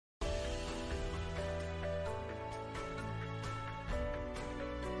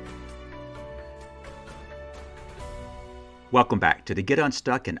Welcome back to the Get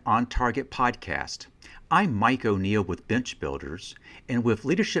Unstuck and On Target podcast. I'm Mike O'Neill with Bench Builders, and with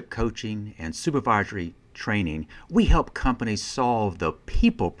leadership coaching and supervisory training, we help companies solve the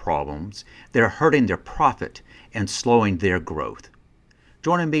people problems that are hurting their profit and slowing their growth.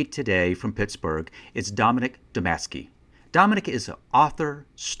 Joining me today from Pittsburgh is Dominick Domasky. Dominick is an author,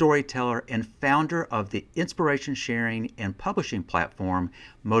 storyteller, and founder of the inspiration sharing and publishing platform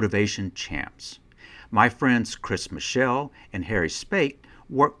Motivation Champs. My friends Chris Michelle and Harry Spate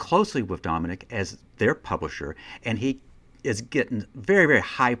work closely with Dominick as their publisher, and he is getting very, very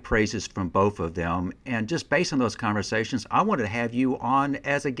high praises from both of them. And just based on those conversations, I wanted to have you on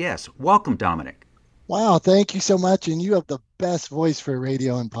as a guest. Welcome, Dominick. Wow, thank you so much. And you have the best voice for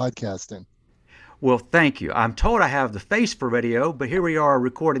radio and podcasting. Well, thank you. I'm told I have the face for radio, but here we are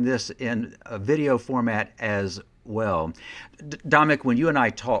recording this in a video format as well. Dominick, when you and I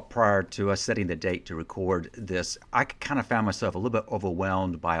talked prior to us setting the date to record this, I kind of found myself a little bit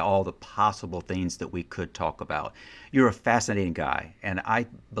overwhelmed by all the possible things that we could talk about. You're a fascinating guy, and I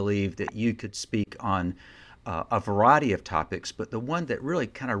believe that you could speak on a variety of topics, but the one that really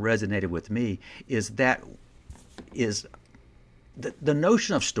kind of resonated with me is the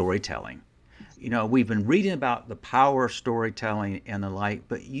notion of storytelling. You know, we've been reading about the power of storytelling and the like,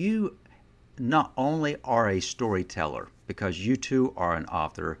 but you not only are a storyteller, because you too are an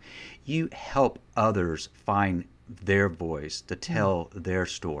author, you help others find their voice to tell their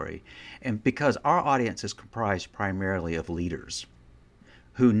story. And because our audience is comprised primarily of leaders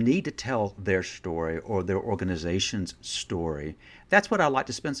who need to tell their story or their organization's story, that's what I'd like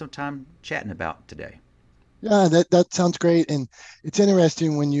to spend some time chatting about today. Yeah, that sounds great. And it's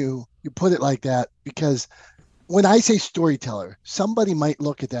interesting when you put it like that, because when I say storyteller, somebody might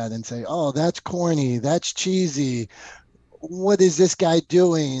look at that and say, oh, that's corny, that's cheesy. What is this guy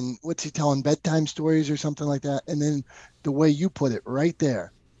doing? What's he telling, bedtime stories or something like that? And then the way you put it right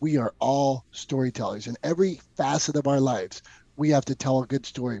there, we are all storytellers in every facet of our lives. We have to tell a good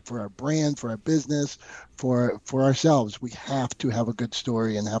story for our brand, for our business, for ourselves. We have to have a good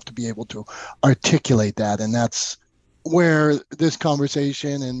story and have to be able to articulate that. And that's where this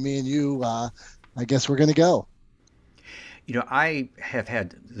conversation and me and you, I guess we're going to go. You know, I have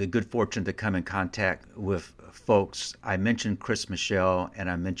had the good fortune to come in contact with folks. I mentioned Chris Michelle and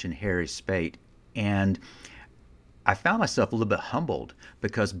I mentioned Harry Spate, and I found myself a little bit humbled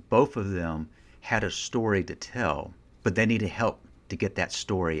because both of them had a story to tell, but they needed help to get that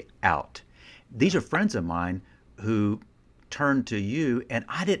story out. These are friends of mine who turned to you, and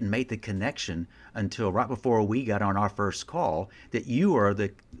I didn't make the connection until right before we got on our first call that you are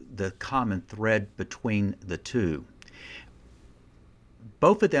the common thread between the two.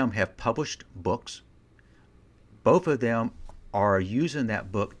 Both of them have published books. Both of them are using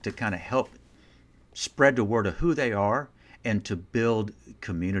that book to kind of help spread the word of who they are and to build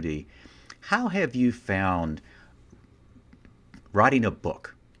community. How have you found writing a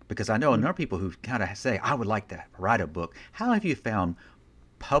book? Because I know a number of people who kind of say, I would like to write a book. How have you found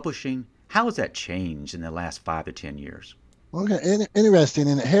publishing? How has that changed in the last 5 to 10 years? Okay, interesting.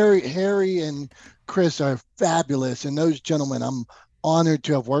 And Harry and Chris are fabulous, and those gentlemen, I'm honored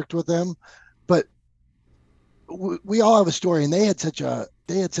to have worked with them. But we all have a story, and they had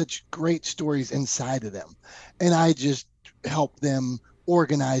such great stories inside of them, and I just helped them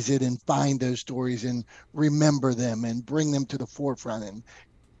organize it and find those stories and remember them and bring them to the forefront and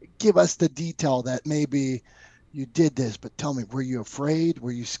give us the detail that maybe you did this, but tell me, were you afraid?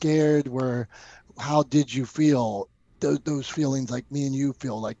 Were you scared? How did you feel? Those feelings like me and you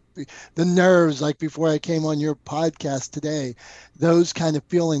feel, like the nerves, like before I came on your podcast today, those kind of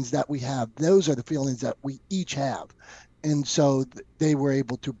feelings that we have, those are the feelings that we each have. And so they were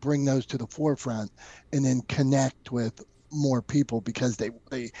able to bring those to the forefront and then connect with more people because they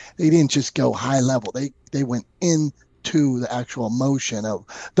didn't just go high level. They went into the actual emotion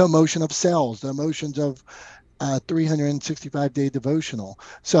of sales, the emotions of 365-day devotional.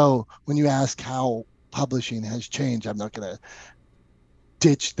 So when you ask how publishing has changed, I'm not going to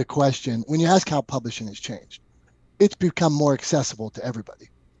ditch the question. When you ask how publishing has changed, it's become more accessible to everybody.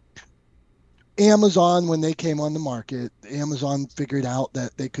 Amazon, when they came on the market, Amazon figured out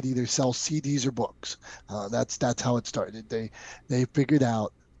that they could either sell CDs or books. That's how it started. They figured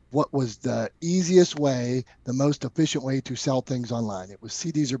out what was the easiest way, the most efficient way to sell things online. It was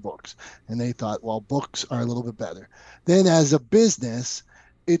CDs or books. And they thought, well, books are a little bit better. Then as a business,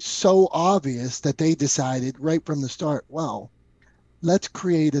 it's so obvious that they decided right from the start, well, let's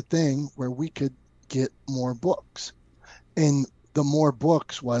create a thing where we could get more books. And the more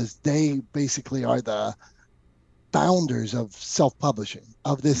books was, they basically are founders of self-publishing,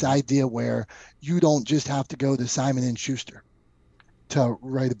 of this idea where you don't just have to go to Simon and Schuster to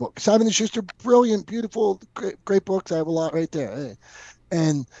write a book. Simon and Schuster, brilliant, beautiful, great books. I have a lot right there.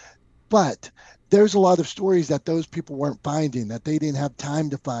 And but there's a lot of stories that those people weren't finding, that they didn't have time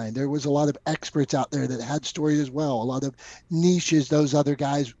to find. There was a lot of experts out there that had stories as well, a lot of niches those other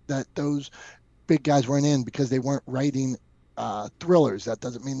guys, that those big guys weren't in, because they weren't writing thrillers. That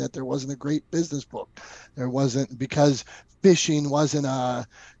doesn't mean that there wasn't a great business book. There wasn't, because fishing wasn't a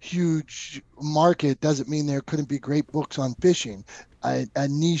huge market, doesn't mean there couldn't be great books on fishing. A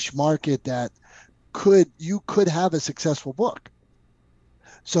niche market that you could have a successful book.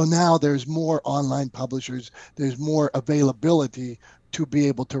 So now there's more online publishers, there's more availability to be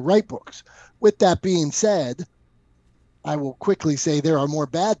able to write books. With that being said, I will quickly say there are more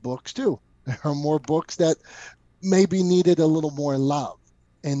bad books too. There are more books that maybe needed a little more love.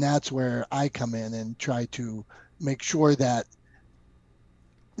 And that's where I come in and try to make sure that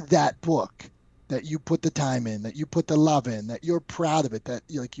that book, that you put the time in, that you put the love in, that you're proud of it, that,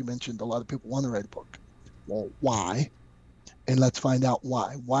 like you mentioned, a lot of people want to write a book. Well, why? And let's find out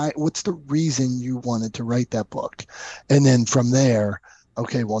why. What's the reason you wanted to write that book? And then from there,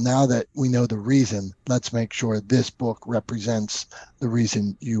 okay, well, now that we know the reason, let's make sure this book represents the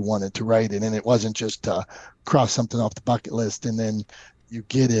reason you wanted to write it. And it wasn't just to cross something off the bucket list and then you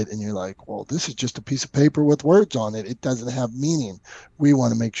get it and you're like, well, this is just a piece of paper with words on it. It doesn't have meaning. We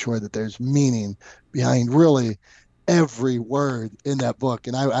want to make sure that there's meaning behind really every word in that book.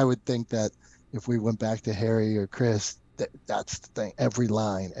 And I would think that if we went back to Harry or Chris, that's the thing. Every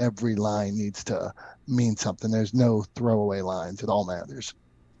line needs to mean something. There's no throwaway lines. It all matters.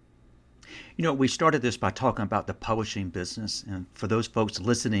 You know, we started this by talking about the publishing business. And for those folks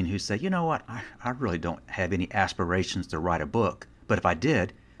listening who say, you know what, I really don't have any aspirations to write a book. But if I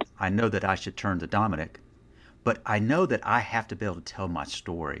did, I know that I should turn to Dominick. But I know that I have to be able to tell my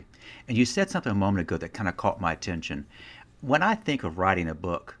story. And you said something a moment ago that kind of caught my attention. When I think of writing a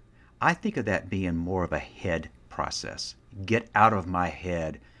book, I think of that being more of a head process. Get out of my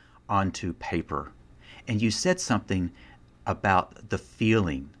head onto paper. And you said something about the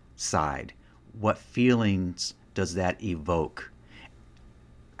feeling side. What feelings does that evoke?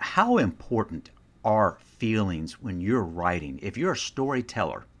 How important are feelings when you're writing? If you're a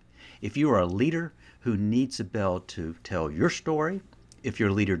storyteller, if you are a leader who needs to be able to tell your story, if you're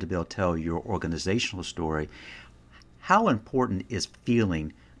a leader to be able to tell your organizational story, how important is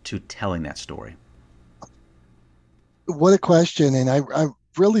feeling to telling that story? What a question. And I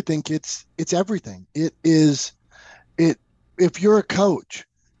really think it's everything. It is it if you're a coach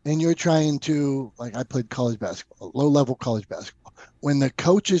and you're trying to, like, I played college basketball, low level college basketball. When the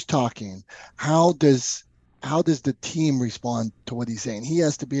coach is talking, how does the team respond to what he's saying? He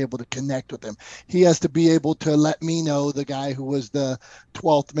has to be able to connect with them. He has to be able to let me know, the guy who was the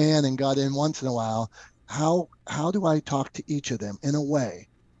 12th man and got in once in a while, how do I talk to each of them in a way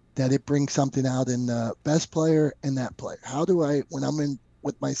that it brings something out in the best player and that player? How do I, when I'm in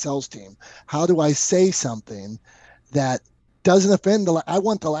with my sales team, how do I say something that doesn't offend I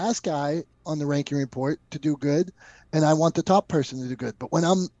want the last guy on the ranking report to do good, and I want the top person to do good. But when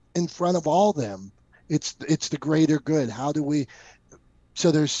I'm in front of all them, it's the greater good. How do we?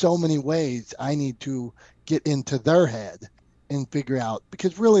 So there's so many ways I need to get into their head and figure out,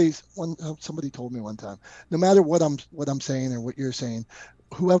 because really, when somebody told me one time, no matter what I'm saying or what you're saying,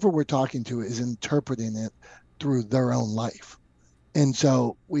 whoever we're talking to is interpreting it through their own life. And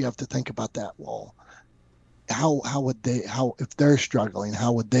so we have to think about that. Well, how would they, if they're struggling,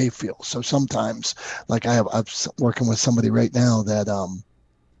 how would they feel? So sometimes, like I'm working with somebody right now that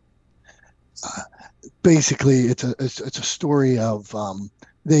basically it's a story of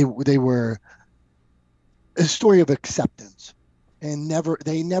they were a story of acceptance, and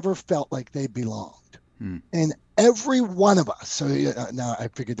they never felt like they belonged. And every one of us, so now I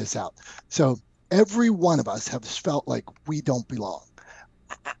figured this out. So every one of us has felt like we don't belong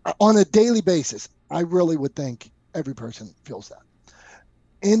on a daily basis. I really would think every person feels that.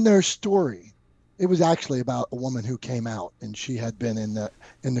 In their story, it was actually about a woman who came out, and she had been in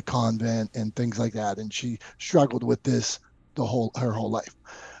the convent and things like that, and she struggled with this her whole life.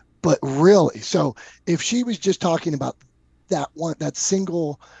 But really, so if she was just talking about that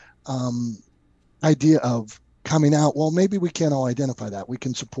single idea of coming out, well, maybe we can't all identify that. We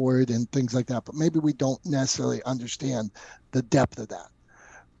can support and things like that, but maybe we don't necessarily understand the depth of that.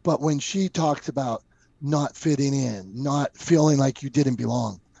 But when she talks about not fitting in, not feeling like you didn't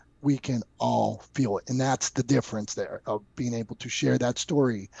belong, we can all feel it. And that's the difference there, of being able to share that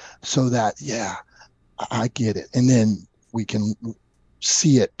story so that, yeah, I get it. And then we can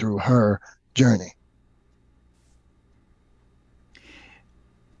see it through her journey.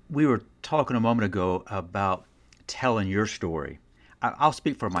 We were talking a moment ago about telling your story. I'll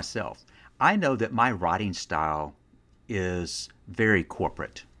speak for myself. I know that my writing style is very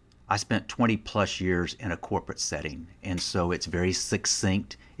corporate. I spent 20 plus years in a corporate setting, and so it's very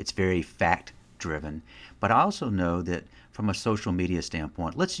succinct, it's very fact driven. But I also know that from a social media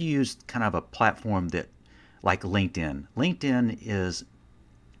standpoint, let's use kind of a platform that like LinkedIn. LinkedIn is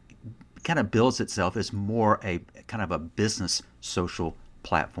kind of bills itself as more a kind of a business social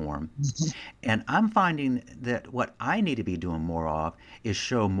platform. And I'm finding that what I need to be doing more of is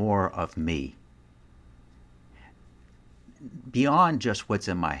show more of me beyond just what's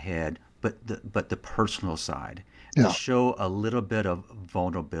in my head, but the personal side, to Yeah. show a little bit of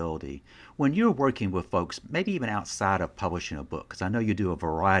vulnerability when you're working with folks, maybe even outside of publishing a book, because I know you do a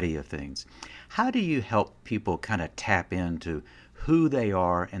variety of things. How do you help people kind of tap into who they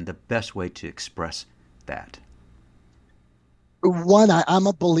are and the best way to express that? One, I'm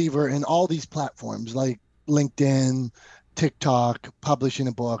a believer in all these platforms like LinkedIn, TikTok, publishing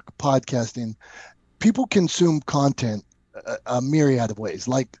a book, podcasting. People consume content a myriad of ways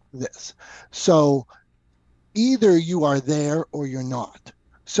like this. So either you are there or you're not.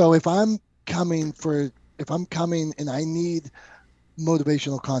 So if I'm coming and I need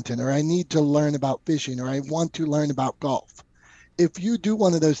motivational content, or I need to learn about fishing, or I want to learn about golf, if you do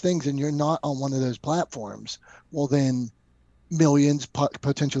one of those things and you're not on one of those platforms, well, then millions,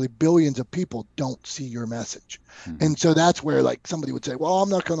 potentially billions of people don't see your message. Mm-hmm. And so that's where like somebody would say, well, I'm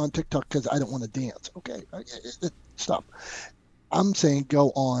not going on TikTok because I don't want to dance. Okay, stop. I'm saying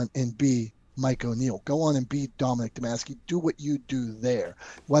go on and be Mike O'Neill. Go on and be Dominick Domasky. Do what you do there,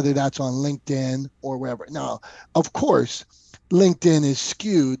 whether that's on LinkedIn or wherever. Now, of course, LinkedIn is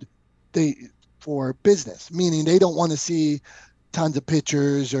skewed they for business, meaning they don't want to see tons of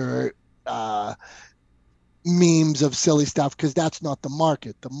pictures or memes of silly stuff because that's not the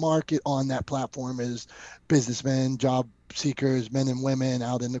market. The market on that platform is businessmen, job seekers, men and women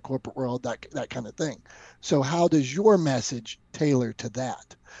out in the corporate world, that kind of thing. So how does your message tailor to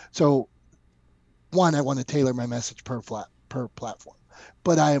that? So one, I want to tailor my message per platform,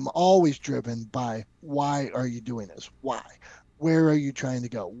 but I am always driven by why are you doing this? Why? Where are you trying to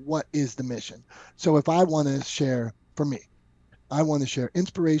go? What is the mission? So if I want to share, for me, I want to share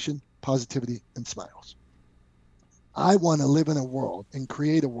inspiration, positivity, and smiles. I want to live in a world and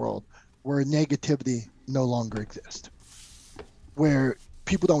create a world where negativity no longer exists, where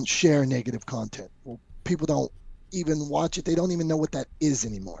people don't share negative content. Well, people don't even watch it. They don't even know what that is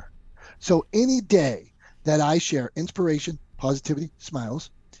anymore. So any day that I share inspiration, positivity, smiles,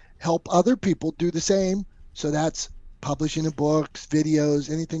 help other people do the same. So that's publishing in books, videos,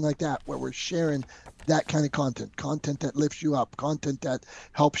 anything like that, where we're sharing that kind of content that lifts you up, content that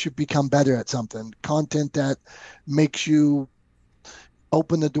helps you become better at something, content that makes you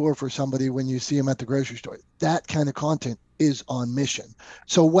open the door for somebody when you see them at the grocery store. That kind of content is on mission.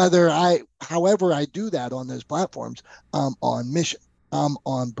 So however I do that on those platforms, I'm on mission. I'm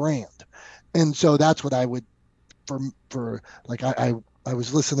on brand. And so that's what I would for like I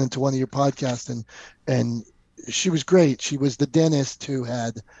was listening to one of your podcasts and she was great. She was the dentist who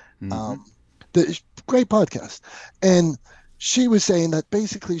had Mm-hmm. um the great podcast. And she was saying that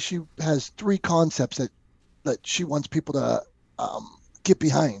basically she has three concepts that she wants people to get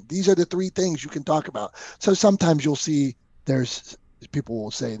behind. These are the three things you can talk about. So sometimes you'll see there's people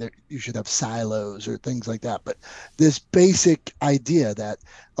will say that you should have silos or things like that. But this basic idea that,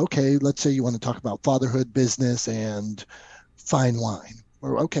 okay, let's say you want to talk about fatherhood, business, and fine wine.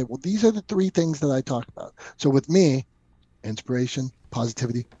 Or, okay, well, these are the three things that I talk about. So with me, inspiration,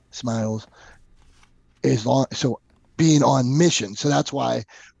 positivity, smiles is long. So being on mission. So that's why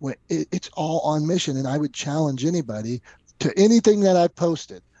it's all on mission. And I would challenge anybody to anything that I've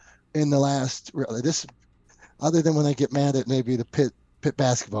posted in the last, really, this, other than when I get mad at maybe the pit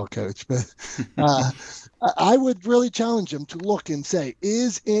basketball coach, but uh, I would really challenge him to look and say,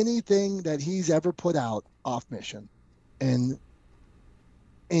 is anything that he's ever put out off mission? And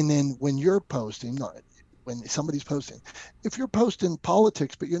then when you're posting, when somebody's posting, if you're posting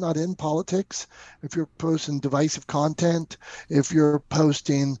politics, but you're not in politics, if you're posting divisive content, if you're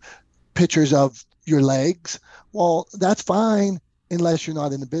posting pictures of your legs, well, that's fine unless you're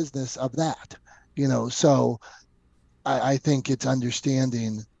not in the business of that, So I think it's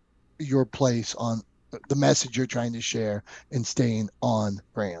understanding your place on the message you're trying to share and staying on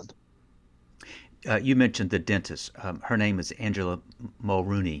brand. You mentioned the dentist. Her name is Angela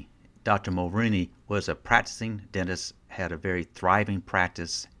Mulrooney. Dr. Mulrooney was a practicing dentist, had a very thriving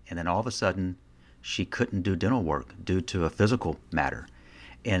practice, and then all of a sudden she couldn't do dental work due to a physical matter.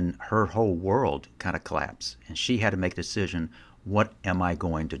 And her whole world kind of collapsed. And she had to make a decision, What am I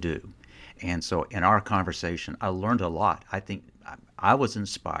going to do? And so in our conversation, I learned a lot. I think I was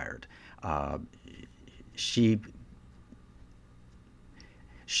inspired. Uh, she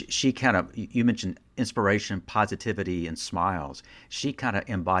she kind of, you mentioned inspiration, positivity, and smiles. She kind of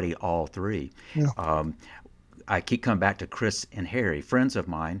embodied all three. Yeah. Um, I keep coming back to Chris and Harry, friends of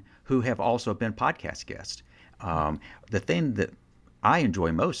mine who have also been podcast guests. The thing that I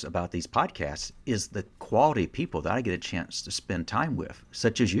enjoy most about these podcasts is the quality of people that I get a chance to spend time with,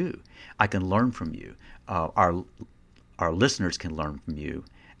 such as you. I can learn from you. Our listeners can learn from you.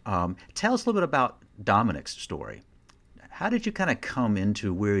 Tell us a little bit about Dominick's story. How did you kind of come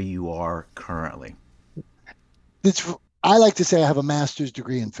into where you are currently? It's, I like to say I have a master's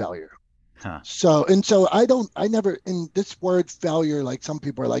degree in failure. Huh. So I never, in this word failure, like some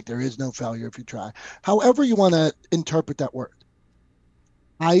people are like, there is no failure if you try. However you want to interpret that word.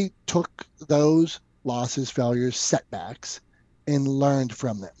 I took those losses, failures, setbacks, and learned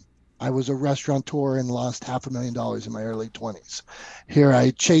from them. I was a restaurateur and lost $500,000 in my early 20s. Here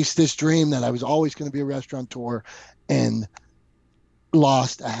I chased this dream that I was always going to be a restaurateur and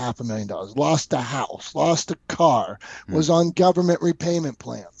lost $500,000, lost a house, lost a car, Hmm. was on government repayment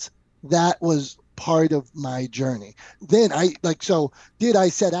plans. That was part of my journey. Then so did I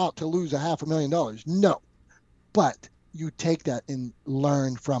set out to lose $500,000? No, but you take that and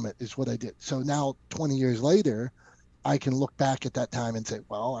learn from it is what I did. So now 20 years later, I can look back at that time and say,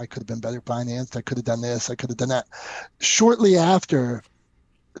 well, I could have been better financed. I could have done this. I could have done that. Shortly after,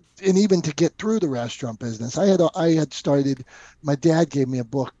 and even to get through the restaurant business, I had started. My dad gave me a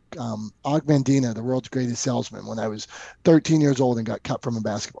book, Og Mandino, The World's Greatest Salesman, when I was 13 years old and got cut from a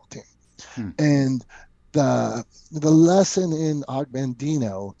basketball team. Hmm. And the lesson in Og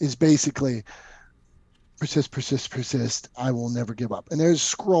Mandino is basically persist, persist, persist. I will never give up. And there's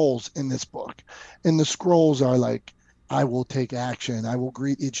scrolls in this book, and the scrolls are like, I will take action. I will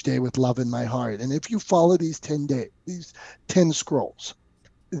greet each day with love in my heart. And if you follow these 10 scrolls,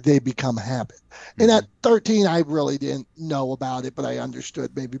 they become habit. And Mm-hmm. at 13, I really didn't know about it, but I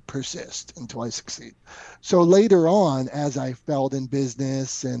understood maybe persist until I succeed. So later on, as I felt in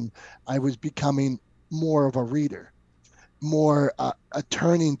business and I was becoming more of a reader, more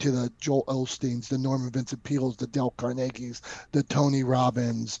turning to the Joel Osteens, the Norman Vincent Peales, the Dale Carnegies, the Tony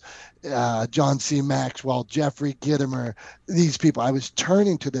Robbins, John C. Maxwell, Jeffrey Gitomer, these people. I was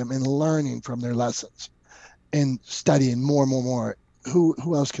turning to them and learning from their lessons and studying more and more and more.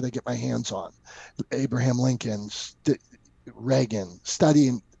 Who else could I get my hands on? Abraham Lincoln, Reagan,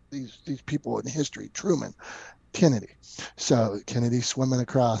 studying these people in history, Truman, Kennedy. So Kennedy swimming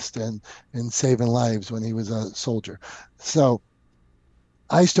across and saving lives when he was a soldier. So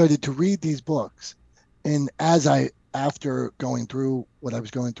I started to read these books. And after going through what I was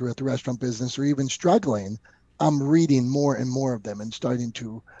going through at the restaurant business or even struggling, I'm reading more and more of them and starting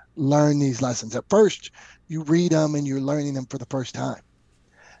to learn these lessons. At first, you read them and you're learning them for the first time.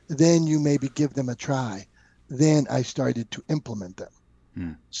 Then you maybe give them a try. Then I started to implement them.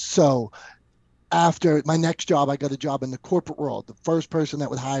 Hmm. So after my next job, I got a job in the corporate world. The first person that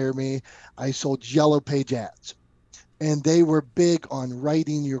would hire me, I sold yellow page ads. And they were big on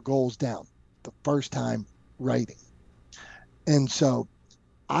writing your goals down the first time writing. And so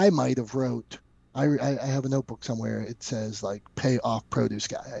I might have wrote, I have a notebook somewhere. It says like pay off produce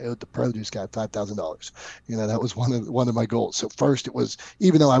guy. I owed the produce guy $5,000. That was one of my goals. So first it was,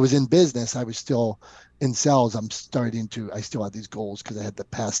 even though I was in business, I was still in sales. I still had these goals because I had the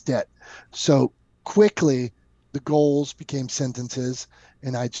past debt. So quickly the goals became sentences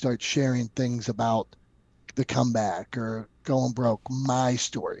and I'd start sharing things about the comeback or going broke, my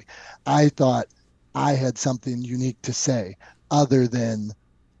story. I thought I had something unique to say other than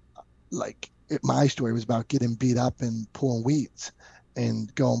my story was about getting beat up and pulling weeds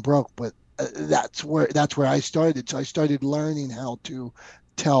and going broke. But that's where I started. So I started learning how to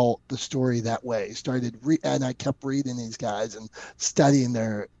tell the story that way. And I kept reading these guys and studying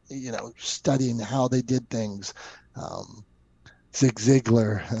studying how they did things. Zig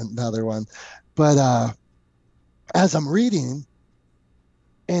Ziglar, another one. But as I'm reading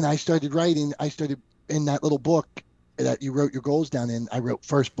and I started writing, I started in that little book that you wrote your goals down in, I wrote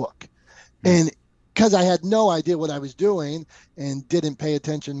first book. And because I had no idea what I was doing and didn't pay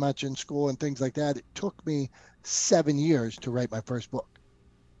attention much in school and things like that, it took me 7 years to write my first book.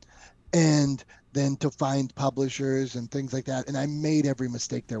 And then to find publishers and things like that. And I made every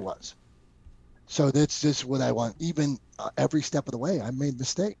mistake there was. So that's just what I want. Even every step of the way, I made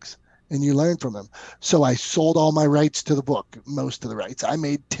mistakes and you learn from them. So I sold all my rights to the book, most of the rights. I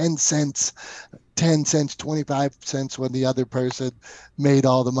made 10 cents, 25 cents when the other person made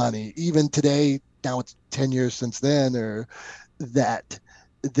all the money. Even today, now it's 10 years since then, or that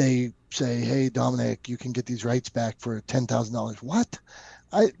they say, "Hey, Dominic, you can get these rights back for $10,000." What?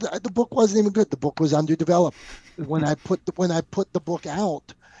 The book wasn't even good. The book was underdeveloped. When I put the book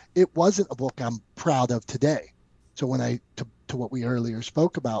out, it wasn't a book I'm proud of today. So when I to what we earlier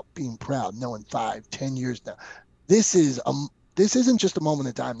spoke about being proud, knowing 5, 10 years now, this is this isn't just a moment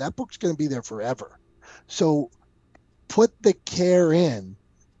in time. That book's going to be there forever. So put the care in.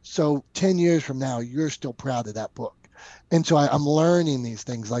 So 10 years from now, you're still proud of that book. And so I'm learning these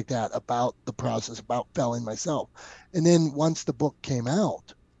things like that about the process, about failing myself. And then once the book came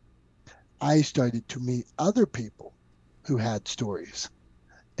out, I started to meet other people who had stories.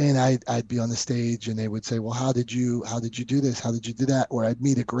 And I'd be on the stage and they would say, well, how did you do this? How did you do that? Or I'd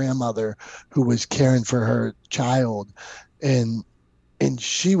meet a grandmother who was caring for her child and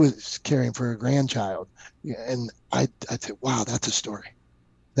she was caring for her grandchild. Yeah, and I'd say, wow, that's a story.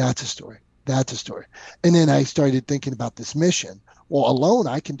 That's a story. That's a story. And then I started thinking about this mission. Well, alone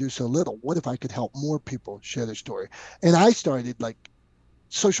I can do so little. What if I could help more people share their story? And I started like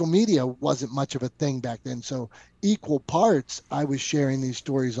social media wasn't much of a thing back then. So equal parts, I was sharing these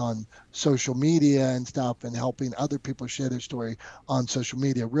stories on social media and stuff and helping other people share their story on social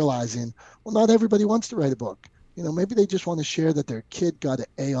media, realizing, well, not everybody wants to write a book. You know, maybe they just want to share that their kid got an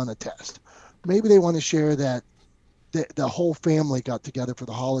A on a test. Maybe they want to share that the whole family got together for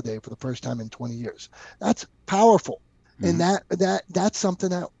the holiday for the first time in 20 years. That's powerful. And Mm-hmm. that's something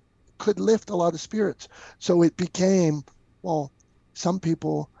that could lift a lot of spirits. So it became, well, some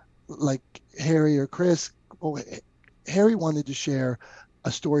people like Harry or Chris, well, Harry wanted to share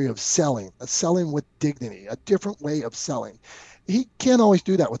a story of selling, a selling with dignity, a different way of selling. He can't always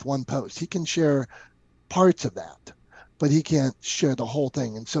do that with one post. He can share parts of that, but he can't share the whole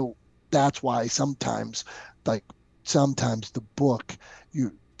thing. And so that's why sometimes, like sometimes the book,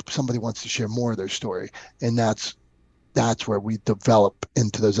 you somebody wants to share more of their story, and that's where we develop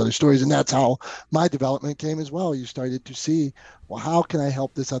into those other stories. And that's how my development came as well. You started to see, well, how can I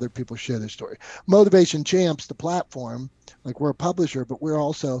help this other people share their story? Motivation Champs, the platform, like we're a publisher, but we're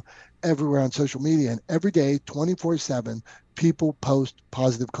also everywhere on social media. And every day, 24/7, people post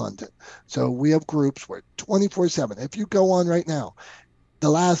positive content. So we have groups where 24/7, if you go on right now, the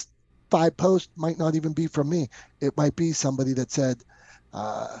last 5 posts might not even be from me. It might be somebody that said,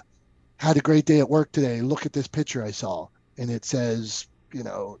 uh, had a great day at work today. Look at this picture I saw. And it says, you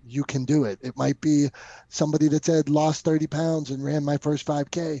know, you can do it. It might be somebody that said, lost 30 pounds and ran my first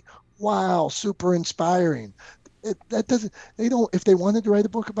 5K. Wow, super inspiring. That doesn't, they don't, if they wanted to write a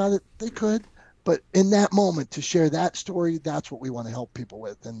book about it, they could. But in that moment to share that story, that's what we want to help people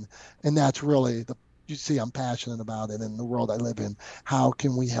with. And that's really you see, I'm passionate about it in the world I live in. How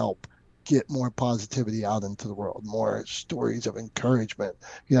can we help get more positivity out into the world, more stories of encouragement?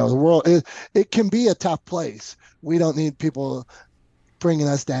 You know, the world, it can be a tough place. We don't need people bringing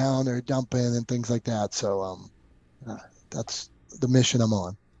us down or dumping and things like that. So uh, that's the mission I'm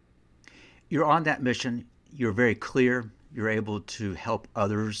on. You're on that mission. You're very clear. You're able to help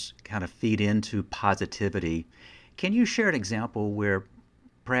others kind of feed into positivity. Can you share an example where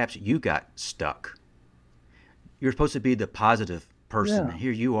perhaps you got stuck? You're supposed to be the positive person, Yeah. and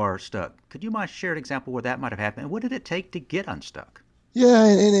here you are stuck. Could you mind share an example where that might have happened? And what did it take to get unstuck? Yeah,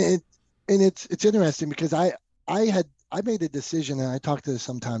 and it's interesting because I made a decision, and I talk to this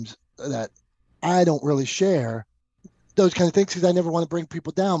sometimes, that I don't really share those kind of things because I never want to bring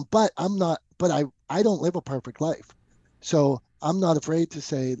people down. But I'm not. But I don't live a perfect life, so I'm not afraid to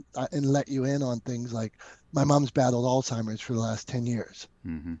say and let you in on things like my mom's battled Alzheimer's for the last 10 years,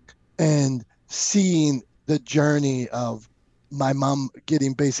 Mm-hmm. and seeing the journey of my mom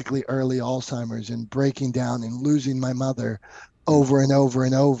getting basically early Alzheimer's and breaking down and losing my mother Mm-hmm. over and over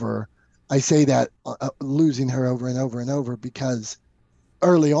and over. I say that losing her over and over and over because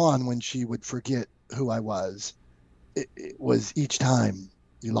early on, when she would forget who I was, it was each time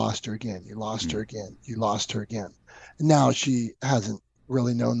you lost her again, you lost her again, you lost her again. And now she hasn't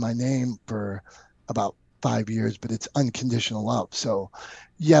really known my name for about 5 years, but it's unconditional love. So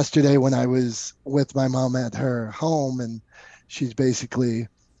yesterday when I was with my mom at her home and she's basically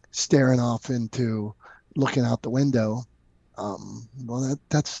staring off into looking out the window, well,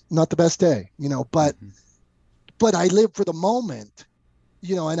 that's not the best day, you know, Mm-hmm. but I live for the moment,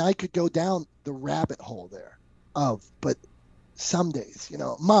 you know, and I could go down the rabbit hole there of, but some days, you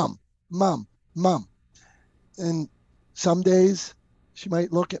know, mom, mom. And some days she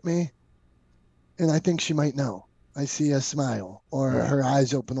might look at me and I think she might know. I see a smile or Mm-hmm. her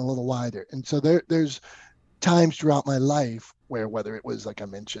eyes open a little wider. And so there's times throughout my life where, whether it was like I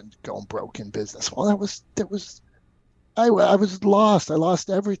mentioned, going broke in business, well, that was I was lost. I lost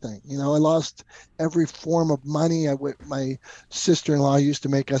everything. I lost every form of money. My sister-in-law used to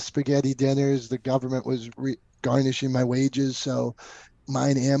make us spaghetti dinners. The government was garnishing my wages, so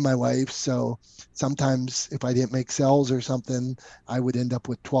mine and my wife's. So sometimes if I didn't make sales or something, I would end up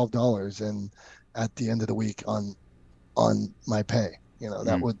with $12 and at the end of the week on my pay.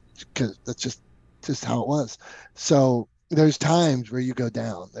 That Mm. would, because that's just how it was. So there's times where you go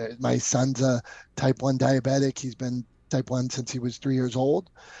down. My son's a type 1 diabetic. He's been type 1 since he was 3 years old.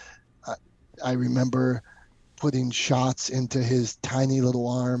 I, I remember putting shots into his tiny little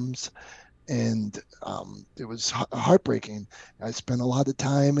arms, and it was heartbreaking. I spent a lot of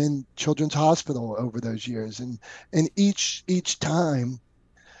time in Children's Hospital over those years, and each time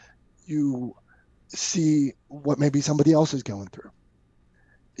you see what maybe somebody else is going through,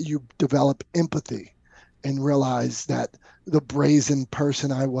 you develop empathy and realize that the brazen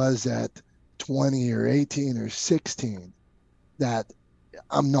person I was at 20 or 18 or 16, that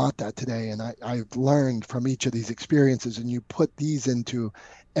I'm not that today. And I've learned from each of these experiences, and you put these into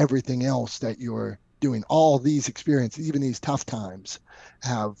everything else that you're doing. All these experiences, even these tough times,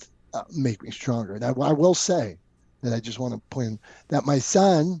 have make me stronger. And I will say that I just want to point that my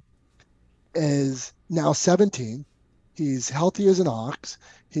son is now 17. He's healthy as an ox.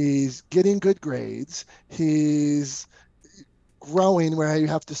 He's getting good grades. He's growing where I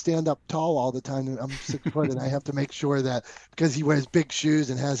have to stand up tall all the time. I'm 6 foot and I have to make sure that because he wears big shoes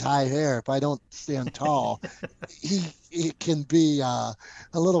and has high hair, if I don't stand tall, he can be a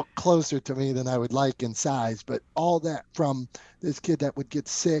little closer to me than I would like in size. But all that from this kid that would get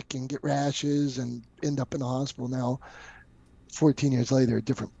sick and get rashes and end up in the hospital now, 14 years later,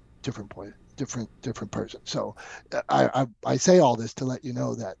 different point, different person. So I say all this to let you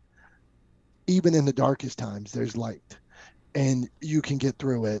know that even in the darkest times, there's light, and you can get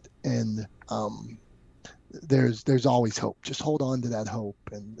through it. And there's always hope. Just hold on to that hope,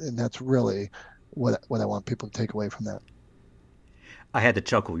 and that's really what I want people to take away from that. I had to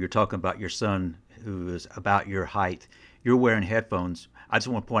chuckle. You're talking about your son who is about your height. You're wearing headphones. I just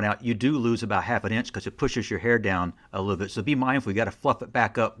want to point out you do lose about half an inch because it pushes your hair down a little bit. So be mindful. You got to fluff it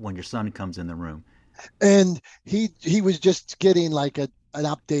back up when your son comes in the room. And he was just getting like an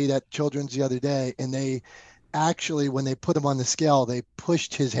update at Children's the other day, and they actually, when they put him on the scale, they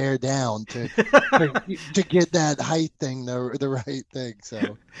pushed his hair down to, to get that height thing the right thing.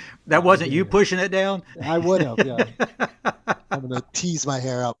 So That wasn't you yeah, pushing it down? I would have. Yeah, I'm gonna tease my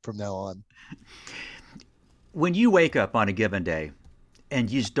hair up from now on. When you wake up on a given day and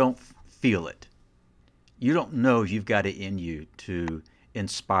you just don't feel it, you don't know if you've got it in you to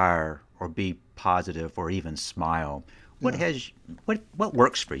inspire or be positive or even smile. What Yeah. has what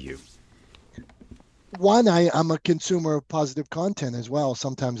works for you? One, I'm a consumer of positive content as well.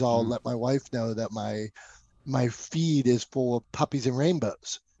 Sometimes I'll Mm. let my wife know that my feed is full of puppies and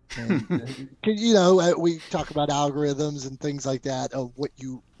rainbows. And we talk about algorithms and things like that. Of what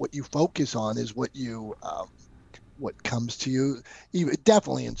you focus on is what comes to you. Even,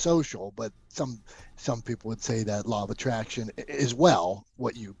 definitely in social, but some people would say that law of attraction as well.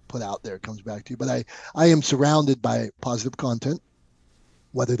 What you put out there comes back to you. But I am surrounded by positive content,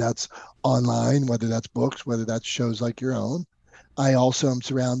 whether that's online, whether that's books, whether that's shows like your own. I also am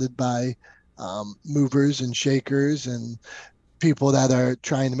surrounded by movers and shakers and people that are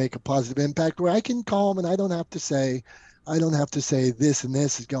trying to make a positive impact, where I can call them and I don't have to say this and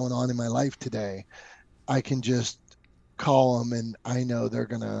this is going on in my life today. I can just call them and I know they're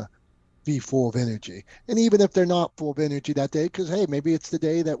going to be full of energy. And even if they're not full of energy that day, because hey, maybe it's the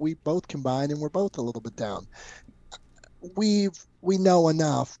day that we both combine and we're both a little bit down. We know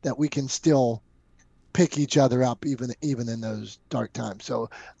enough that we can still pick each other up even in those dark times.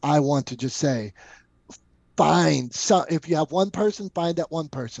 So I want to just say, if you have one person, find that one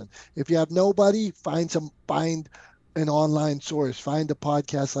person. If you have nobody, find an online source, find a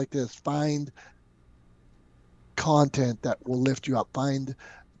podcast like this, find content that will lift you up, find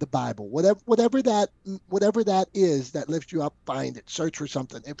the Bible, whatever that is that lifts you up, find it, search for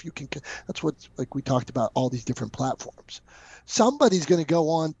something. If you can, that's what, like we talked about, all these different platforms. Somebody's going to go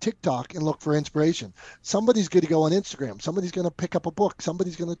on TikTok and look for inspiration. Somebody's going to go on Instagram. Somebody's going to pick up a book.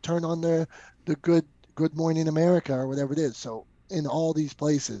 Somebody's going to turn on the Good Morning America or whatever it is. So in all these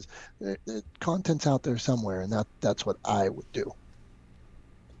places, the content's out there somewhere, and that's what I would do.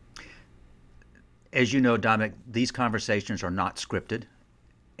 As you know, Dominic, these conversations are not scripted,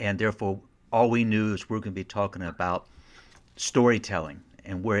 and therefore all we knew is we're going to be talking about storytelling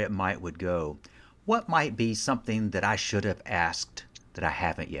and where it might would go. What might be something that I should have asked that I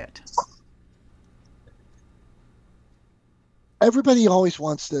haven't yet? Everybody always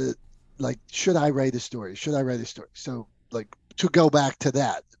wants like, should I write a story? Should I write a story? So, like, to go back to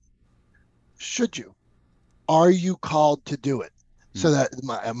that, should you? Are you called to do it? Hmm. So that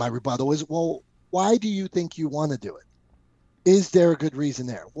my rebuttal is, well, why do you think you want to do it? Is there a good reason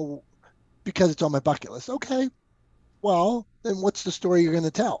there? Well, because it's on my bucket list. Okay, well, then what's the story you're going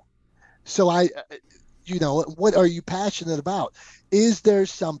to tell? So what are you passionate about? Is there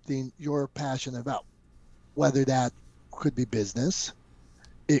something you're passionate about? Whether that could be business,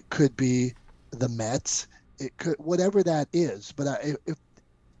 it could be the Mets, it could, whatever that is. But if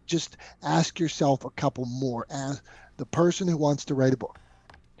just ask yourself a couple more. Ask the person who wants to write a book.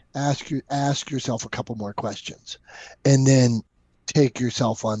 Ask yourself a couple more questions, and then take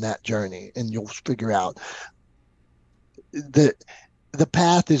yourself on that journey, and you'll figure out that the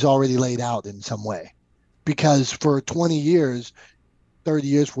path is already laid out in some way. Because for 20 years, 30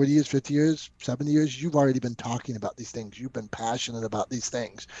 years, 40 years, 50 years, 70 years, you've already been talking about these things. You've been passionate about these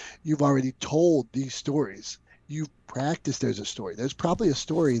things. You've already told these stories. You've practiced. There's a story. There's probably a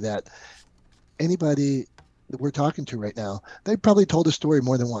story that anybody that we're talking to right now, they probably told a story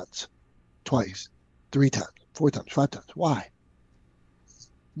more than once, twice, 3 times, 4 times, 5 times. Why?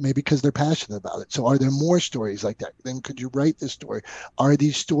 Maybe because they're passionate about it. So are there more stories like that? Then could you write this story? Are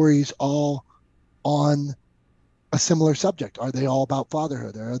these stories all on a similar subject? Are they all about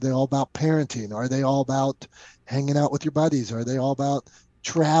fatherhood? Are they all about parenting? Are they all about hanging out with your buddies? Are they all about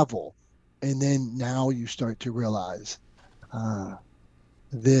travel? And then now you start to realize,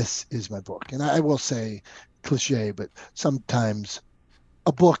 this is my book. And I will say, cliche, but sometimes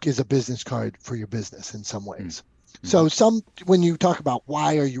a book is a business card for your business in some ways. Mm-hmm. So when you talk about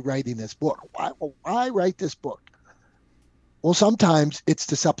why are you writing this book? Why write this book? Well, sometimes it's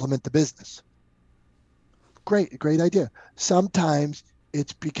to supplement the business. Great idea. Sometimes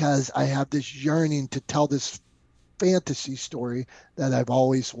it's because I have this yearning to tell this fantasy story that I've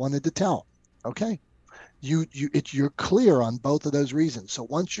always wanted to tell. Okay. You're clear on both of those reasons. So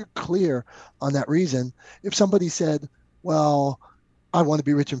once you're clear on that reason, if somebody said, well, I want to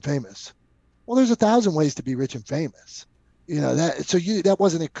be rich and famous. Well, there's 1,000 ways to be rich and famous. That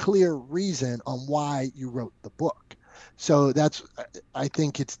wasn't a clear reason on why you wrote the book. So I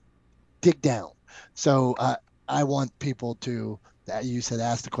think it's dig down. So I want people to, you said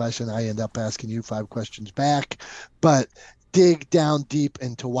ask the question, I end up asking you 5 questions back, but dig down deep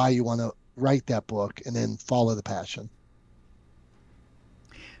into why you want to write that book and then follow the passion.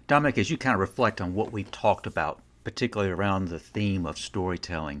 Dominick, as you kind of reflect on what we've talked about, particularly around the theme of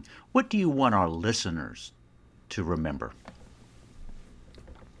storytelling, what do you want our listeners to remember?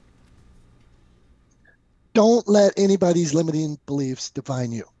 Don't let anybody's limiting beliefs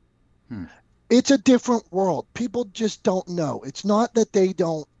define you. Hmm. It's a different world. People just don't know. It's not that they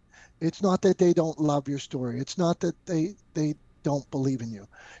don't love your story. It's not that they don't believe in you.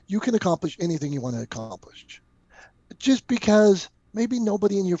 You can accomplish anything you want to accomplish. Just because maybe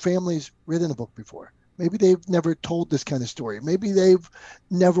nobody in your family's written a book before. Maybe they've never told this kind of story. Maybe they've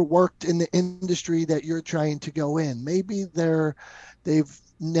never worked in the industry that you're trying to go in. Maybe they've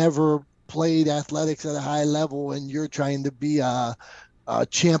never played athletics at a high level and you're trying to be a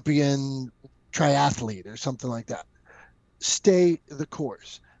champion triathlete or something like that. Stay the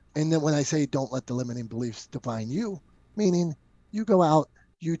course. And then when I say don't let the limiting beliefs define you, meaning you go out,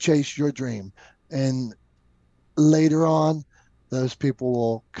 you chase your dream, and later on, those people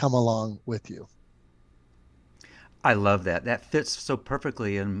will come along with you. I love that. That fits so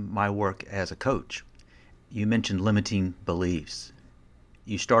perfectly in my work as a coach. You mentioned limiting beliefs.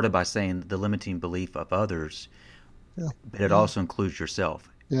 You started by saying the limiting belief of others, Yeah. but it also includes yourself.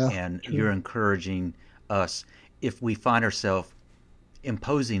 Yeah. And True. you're encouraging us, if we find ourselves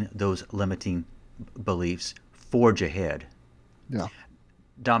imposing those limiting beliefs, forge ahead. Yeah.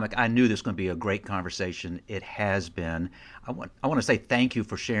 Dominick, I knew this was going to be a great conversation. It has been. I want to say thank you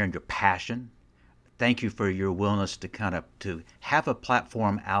for sharing your passion. Thank you for your willingness to have a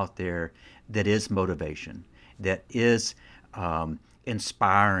platform out there that is motivation, that is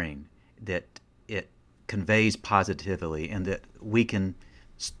inspiring, that it conveys positively, and that we can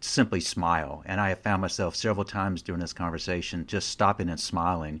simply smile. And I have found myself several times during this conversation just stopping and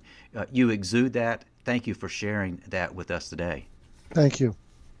smiling. You exude that. Thank you for sharing that with us today. Thank you.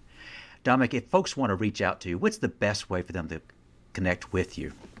 Dominick, if folks want to reach out to you, what's the best way for them to connect with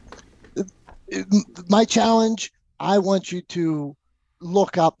you? My challenge, I want you to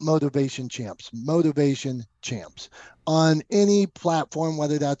look up motivation champs on any platform,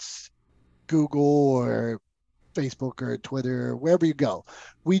 whether that's Google or Facebook or Twitter, wherever you go.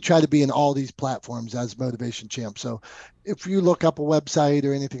 We try to be in all these platforms as motivation champs. So if you look up a website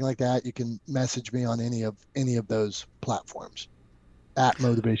or anything like that, you can message me on any of those platforms. at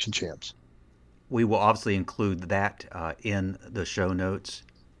Motivation Champs. We will obviously include that in the show notes.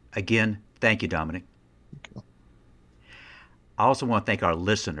 Again, thank you, Dominick. Okay. I also want to thank our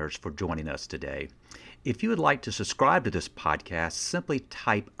listeners for joining us today. If you would like to subscribe to this podcast, simply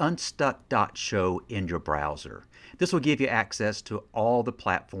type unstuck.show in your browser. This will give you access to all the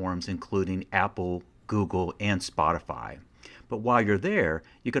platforms, including Apple, Google, and Spotify. But while you're there,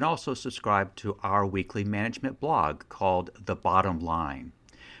 you can also subscribe to our weekly management blog called The Bottom Line.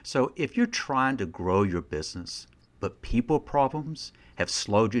 So if you're trying to grow your business, but people problems have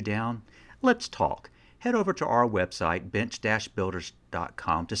slowed you down, let's talk. Head over to our website,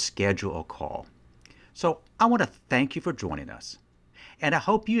 bench-builders.com, to schedule a call. So I want to thank you for joining us. And I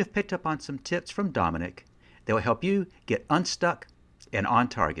hope you have picked up on some tips from Dominick that will help you get unstuck and on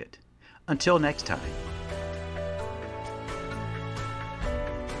target. Until next time.